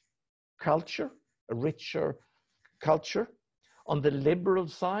rich culture, a richer culture. On the liberal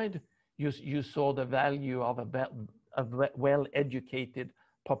side, you saw the value of a well-educated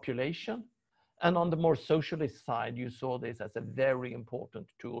population. And on the more socialist side, you saw this as a very important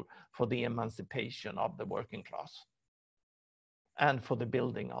tool for the emancipation of the working class and for the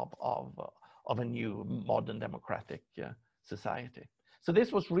building of a new modern democratic society. So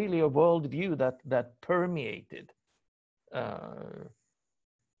this was really a worldview that permeated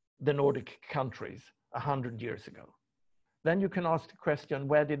the Nordic countries 100 years ago. Then you can ask the question,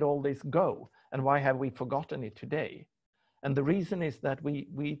 where did all this go? And why have we forgotten it today? And the reason is that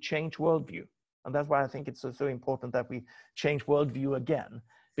we change worldview. And that's why I think it's so important that we change worldview again,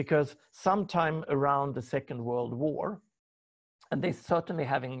 because sometime around the Second World War, and this certainly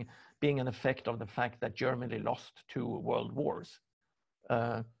being an effect of the fact that Germany lost 2 world wars,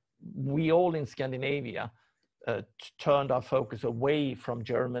 we all in Scandinavia turned our focus away from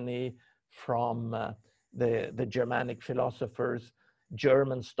Germany, from the Germanic philosophers.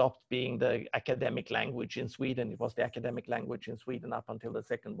 German stopped being the academic language in Sweden. It was the academic language in Sweden up until the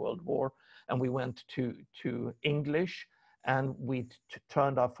Second World War. And we went to English, and we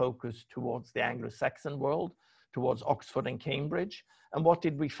turned our focus towards the Anglo-Saxon world, towards Oxford and Cambridge. And what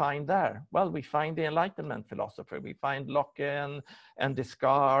did we find there? Well, we find the Enlightenment philosopher. We find Locke and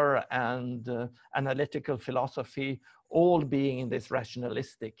Descartes and analytical philosophy, all being in this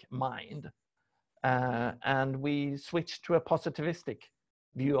rationalistic mind. And we switched to a positivistic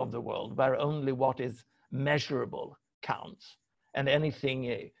view of the world, where only what is measurable counts. and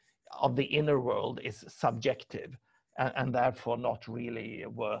anything of the inner world is subjective and therefore not really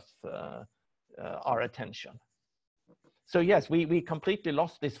worth our attention. So yes, we completely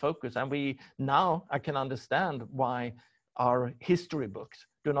lost this focus, and now I can understand why our history books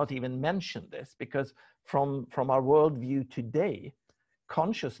do not even mention this, because from our worldview today,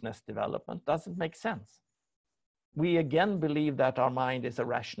 consciousness development doesn't make sense. We again believe that our mind is a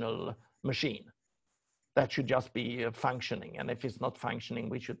rational machine that should just be functioning, and if it's not functioning,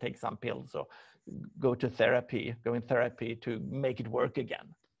 we should take some pills or go in therapy to make it work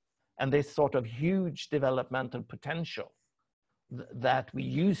again. And this sort of huge developmental potential that we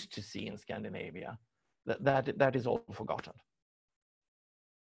used to see in Scandinavia, that is all forgotten.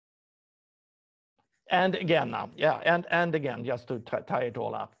 And again now, and again, just to tie it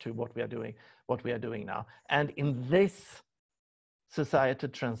all up to what we are doing now. And in this societal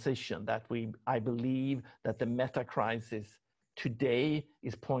transition that I believe that the meta crisis today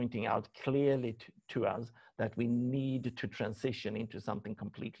is pointing out clearly to us that we need to transition into something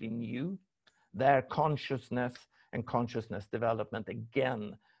completely new. Their consciousness and consciousness development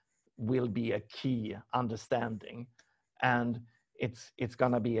again will be a key understanding, and it's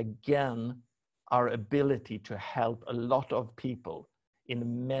going to be again our ability to help a lot of people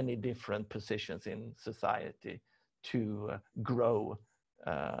in many different positions in society to grow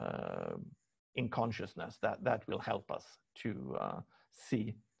in consciousness. That will help us to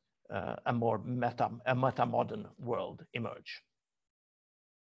see a more metamodern world emerge.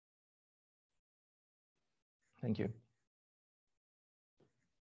 Thank you.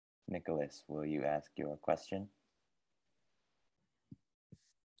 Nicholas, will you ask your question?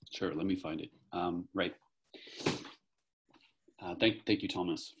 Sure, let me find it. Right. Thank you,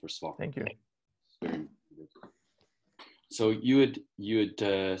 Thomas, first of all. Thank you. So you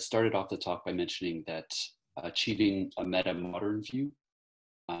had started off the talk by mentioning that achieving a meta-modern view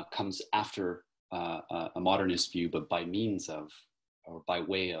comes after a modernist view, but by means of, or by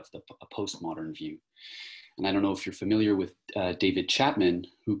way of a postmodern view. And I don't know if you're familiar with David Chapman,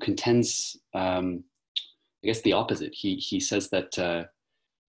 who contends, I guess, the opposite. He says that the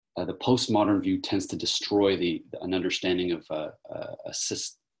postmodern view tends to destroy an understanding of a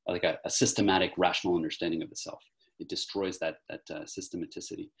systematic, rational understanding of the self. It destroys that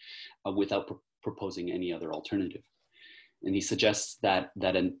systematicity without proposing any other alternative. And he suggests that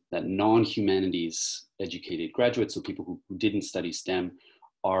non-humanities educated graduates, so people who didn't study STEM,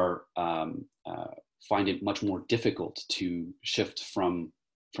 find it much more difficult to shift from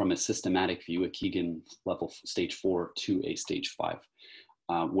a systematic view, a Keegan level stage 4, to a stage 5.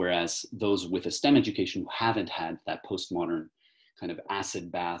 Whereas those with a STEM education who haven't had that postmodern kind of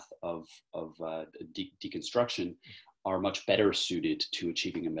acid bath of deconstruction are much better suited to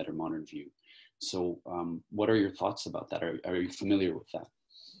achieving a metamodern view. So what are your thoughts about that? Are you familiar with that?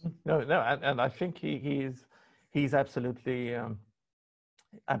 No, and I think he's absolutely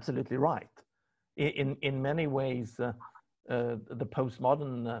right. In many ways, the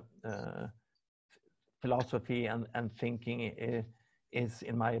postmodern philosophy and thinking is,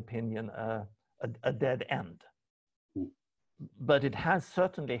 in my opinion, a dead end. But it has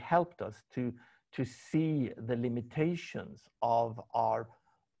certainly helped us to see the limitations of our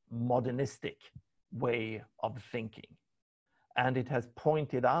modernistic way of thinking. And it has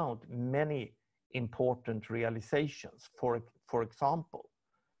pointed out many important realizations. For example,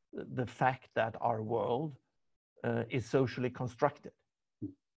 the fact that our world is socially constructed.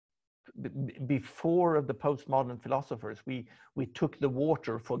 Before the postmodern philosophers, we took the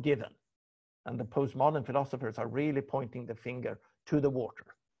water for given. And the postmodern philosophers are really pointing the finger to the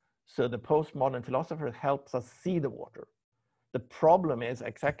water. So the postmodern philosopher helps us see the water. The problem is,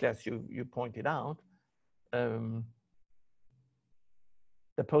 exactly as you pointed out, the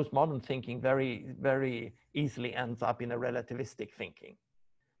postmodern thinking very, very easily ends up in a relativistic thinking.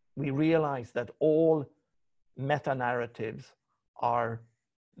 We realize that all meta-narratives are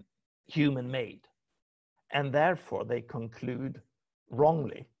human-made, and therefore they conclude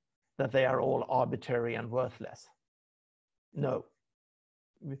wrongly that they are all arbitrary and worthless. No.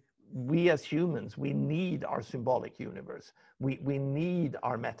 We as humans, we need our symbolic universe. We need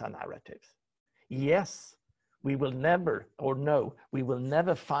our meta-narratives. Yes, we will never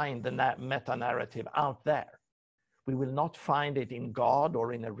find the meta-narrative out there. We will not find it in God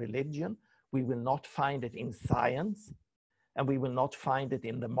or in a religion. We will not find it in science, and we will not find it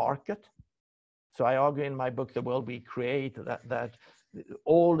in the market. So I argue in my book, The World We Create, that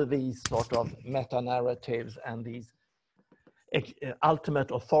all of these sort of meta-narratives and these ultimate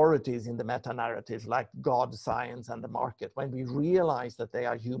authorities in the meta-narratives like God, science, and the market, when we realize that they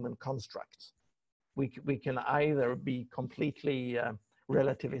are human constructs, we can either be completely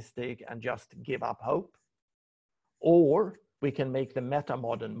relativistic and just give up hope, or we can make the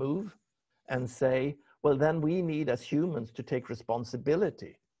metamodern move and say, well, then we need as humans to take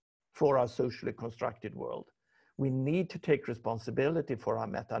responsibility for our socially constructed world. We need to take responsibility for our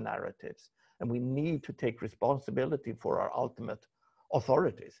meta-narratives, and we need to take responsibility for our ultimate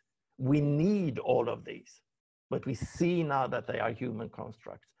authorities. We need all of these, but we see now that they are human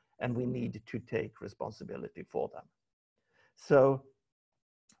constructs, and we need to take responsibility for them. So,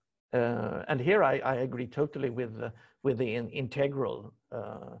 and here I agree totally with the integral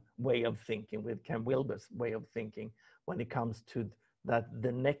way of thinking, with Ken Wilber's way of thinking, when it comes to that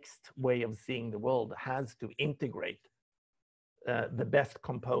the next way of seeing the world has to integrate the best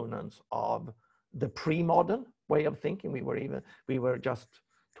components of the pre-modern way of thinking. We were just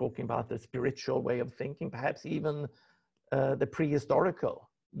talking about the spiritual way of thinking, perhaps even the prehistorical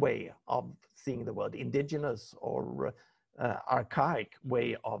way of seeing the world, indigenous or archaic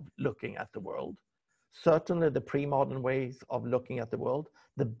way of looking at the world. Certainly the pre-modern ways of looking at the world,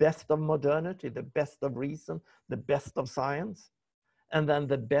 the best of modernity, the best of reason, the best of science, and then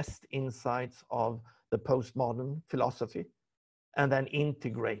the best insights of the postmodern philosophy, and then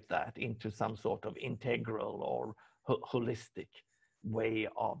integrate that into some sort of integral or holistic way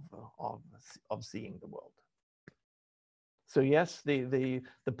of seeing the world. So yes, the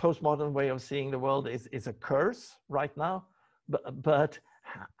postmodern way of seeing the world is a curse right now, but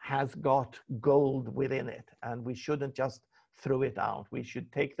has got gold within it, and we shouldn't just throw it out. We should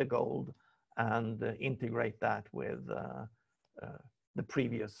take the gold and integrate that with the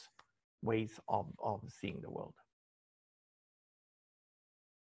previous ways of seeing the world.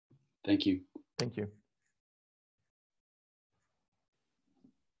 Thank you. Thank you.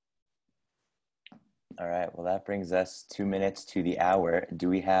 All right, well, that brings us 2 minutes to the hour. Do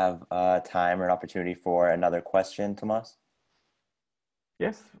we have time or an opportunity for another question, Tomas?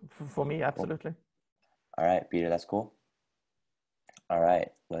 Yes, for me, absolutely. All right, Peter, that's cool. All right,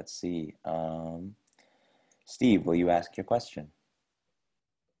 let's see. Steve, will you ask your question?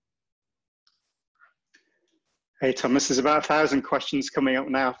 Hey, Thomas, there's about 1,000 questions coming up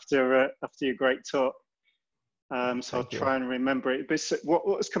now after your great talk. So I'll try and remember it. But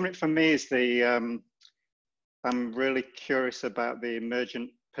what's coming up for me is I'm really curious about the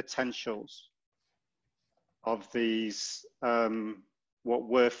emergent potentials of these, what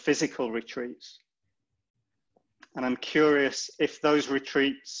were physical retreats. And I'm curious if those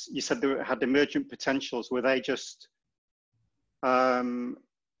retreats, you said they had emergent potentials, were they just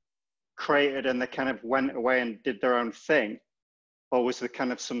created and they kind of went away and did their own thing? Or was there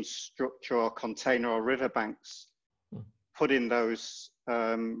kind of some structure or container or riverbanks put in those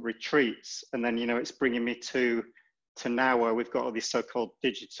retreats? And then, you know, it's bringing me to now where we've got all these so-called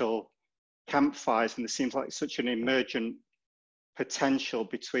digital campfires, and there seems like such an emergent potential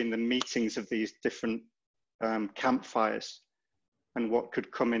between the meetings of these different campfires and what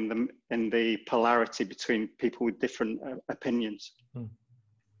could come in the polarity between people with different opinions.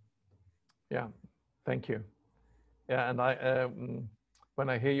 Yeah, thank you. Yeah, and I when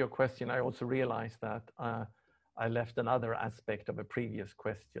I hear your question, I also realize that I left another aspect of a previous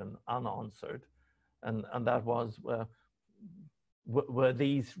question unanswered, and that was, were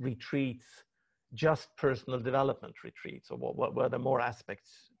these retreats just personal development retreats, or what were there more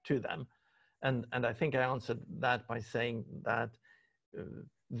aspects to them? And I think I answered that by saying that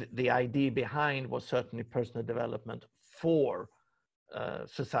the idea behind was certainly personal development for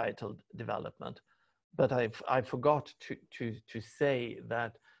societal development. But I forgot to say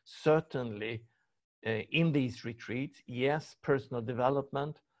that certainly in these retreats, yes, personal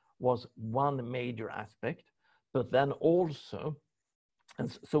development was one major aspect, but then also, and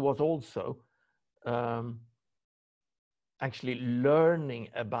so was also actually learning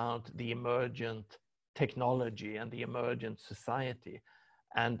about the emergent technology and the emergent society,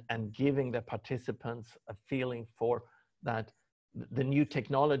 and giving the participants a feeling for that the new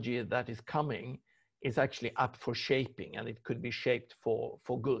technology that is coming is actually up for shaping, and it could be shaped for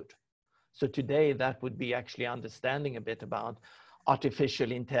good. So today that would be actually understanding a bit about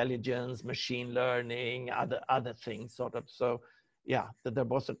artificial intelligence, machine learning, other things sort of. So yeah, there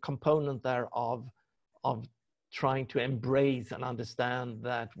was a component there of trying to embrace and understand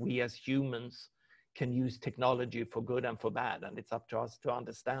that we as humans can use technology for good and for bad, and it's up to us to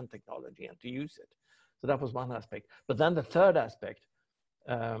understand technology and to use it. So that was one aspect. But then the third aspect,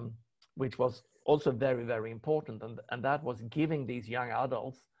 which was also very, very important, and that was giving these young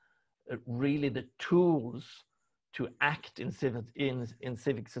adults really the tools to act in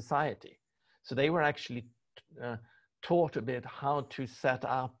civic society. So they were actually taught a bit how to set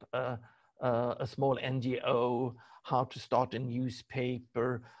up a small NGO, how to start a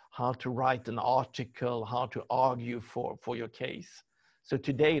newspaper, how to write an article, how to argue for your case. So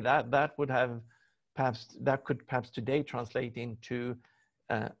today that would have that could perhaps today translate into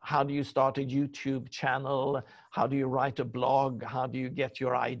how do you start a YouTube channel? How do you write a blog? How do you get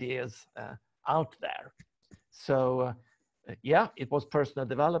your ideas out there? So yeah, it was personal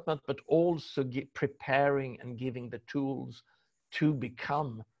development, but also preparing and giving the tools to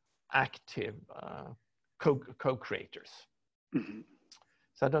become active co-creators. Mm-hmm.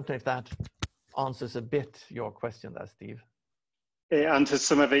 So I don't know if that answers a bit your question there, Steve. It answers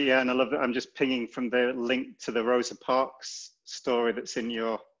some of it, yeah, and I love it. I'm just pinging from the link to the Rosa Parks story that's in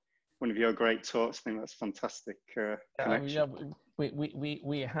one of your great talks. I think that's fantastic connection. Yeah,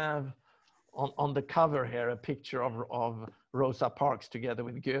 we have on the cover here a picture of Rosa Parks together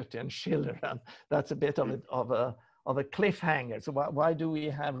with Goethe and Schiller, and that's a bit of a cliffhanger. So why do we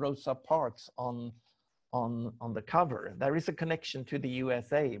have Rosa Parks on the cover? There is a connection to the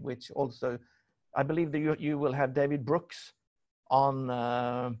USA, which also, I believe that you will have David Brooks on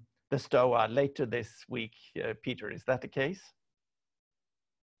the STOA later this week, Peter. Is that the case?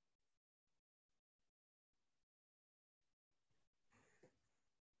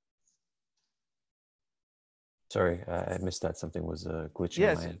 Sorry, I missed that. Something was glitching.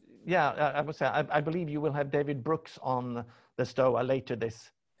 Yes, on my end. yeah, I would say, I believe you will have David Brooks on the STOA later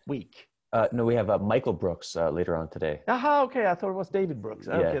this week. No, we have Michael Brooks later on today. Aha, okay, I thought it was David Brooks.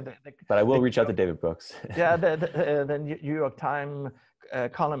 Yeah, okay, but I will reach out to David Brooks. Yeah, the New York Times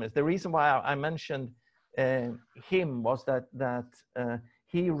columnist. The reason why I mentioned him was that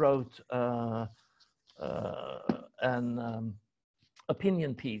he wrote an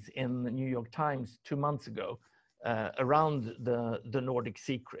opinion piece in the New York Times 2 months ago around the Nordic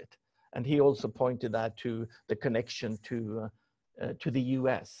secret, and he also pointed that to the connection to the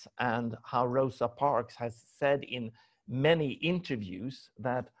US, and how Rosa Parks has said in many interviews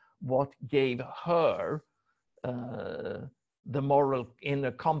that what gave her the moral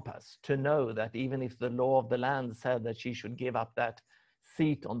inner compass to know that even if the law of the land said that she should give up that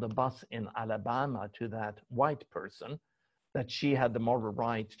seat on the bus in Alabama to that white person, that she had the moral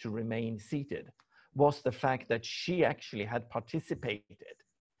right to remain seated, was the fact that she actually had participated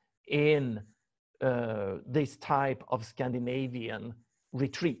in this type of Scandinavian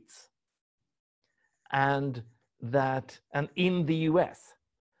retreats, and in the US.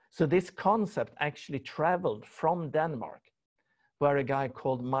 So this concept actually traveled from Denmark, where a guy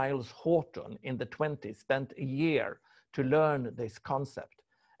called Miles Horton in the 20s spent a year to learn this concept.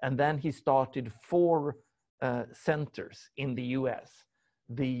 And then he started 4 centers in the US,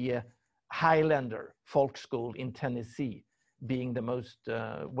 the Highlander Folk School in Tennessee being the most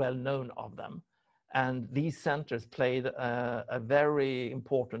well-known of them. And these centers played a very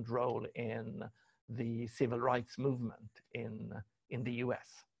important role in the civil rights movement in the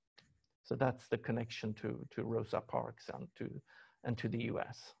US. So that's the connection to Rosa Parks and to the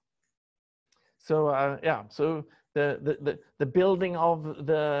US. So yeah, so the building of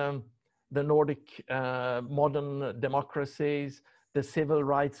the Nordic modern democracies, the civil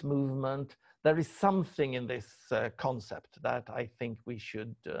rights movement, there is something in this concept that I think we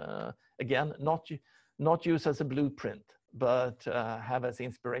should, again, not use as a blueprint, but have as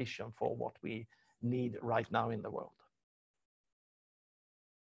inspiration for what we need right now in the world.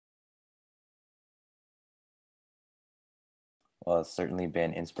 Well, it's certainly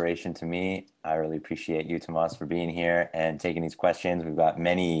been inspiration to me. I really appreciate you, Tomas, for being here and taking these questions. We've got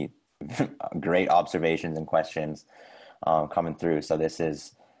many great observations and questions coming through. So this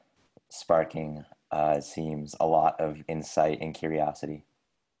is sparking, seems, a lot of insight and curiosity.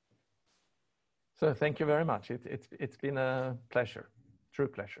 So thank you very much. It's been a pleasure, true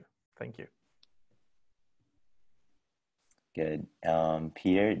pleasure. Thank you. Good.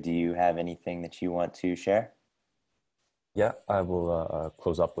 Peter, do you have anything that you want to share? Yeah, I will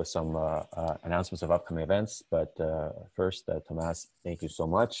close up with some announcements of upcoming events. But first, Tomas, thank you so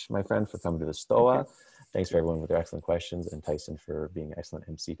much, my friend, for coming to the STOA. Thanks for everyone with their excellent questions, and Tyson for being an excellent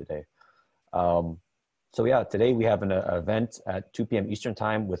MC today. So yeah, today we have an event at 2 p.m. Eastern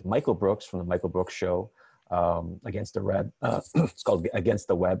Time with Michael Brooks from the Michael Brooks Show, Against the Web. It's called Against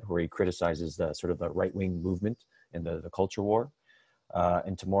the Web, where he criticizes the sort of the right-wing movement in the culture war.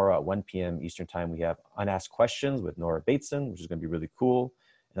 And tomorrow at 1 p.m. Eastern Time, we have Unasked Questions with Nora Bateson, which is going to be really cool.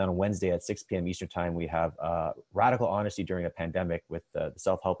 And then on Wednesday at 6 p.m. Eastern Time, we have Radical Honesty During a Pandemic with the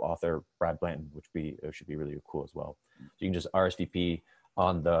self-help author Brad Blanton, which should be really cool as well. So you can just RSVP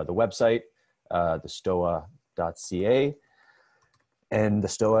on the website, thestoa.ca. And the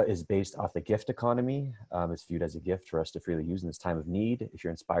Stoa is based off the gift economy. It's viewed as a gift for us to freely use in this time of need. If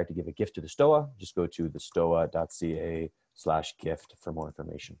you're inspired to give a gift to the Stoa, just go to thestoa.ca/gift for more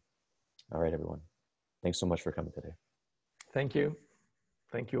information. All right, everyone. Thanks so much for coming today. Thank you.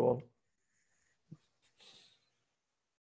 Thank you all.